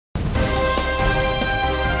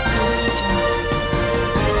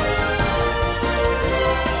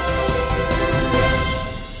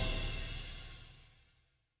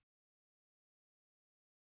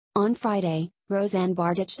On Friday, Roseanne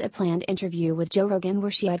Barr ditched a planned interview with Joe Rogan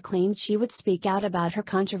where she had claimed she would speak out about her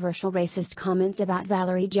controversial racist comments about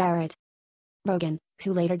Valerie Jarrett. Rogan,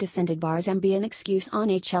 who later defended Barr's ambient excuse on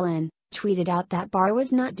HLN, tweeted out that Barr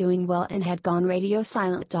was not doing well and had gone radio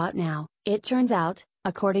silent. Now, it turns out,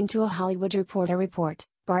 according to a Hollywood Reporter report,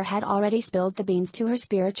 Barr had already spilled the beans to her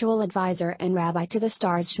spiritual advisor and rabbi to the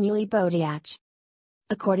star's Shmuley Boteach.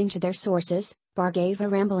 According to their sources, Barr gave a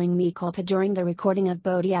rambling mea culpa during the recording of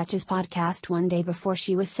Boteach's podcast one day before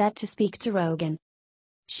she was set to speak to Rogan.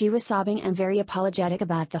 She was sobbing and very apologetic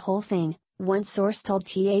about the whole thing, one source told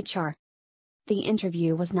THR. The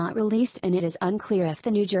interview was not released and it is unclear if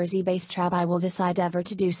the New Jersey-based rabbi will decide ever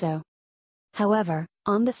to do so. However,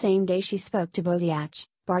 on the same day she spoke to Boteach,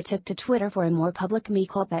 Barr took to Twitter for a more public mea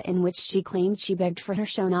culpa in which she claimed she begged for her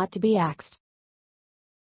show not to be axed.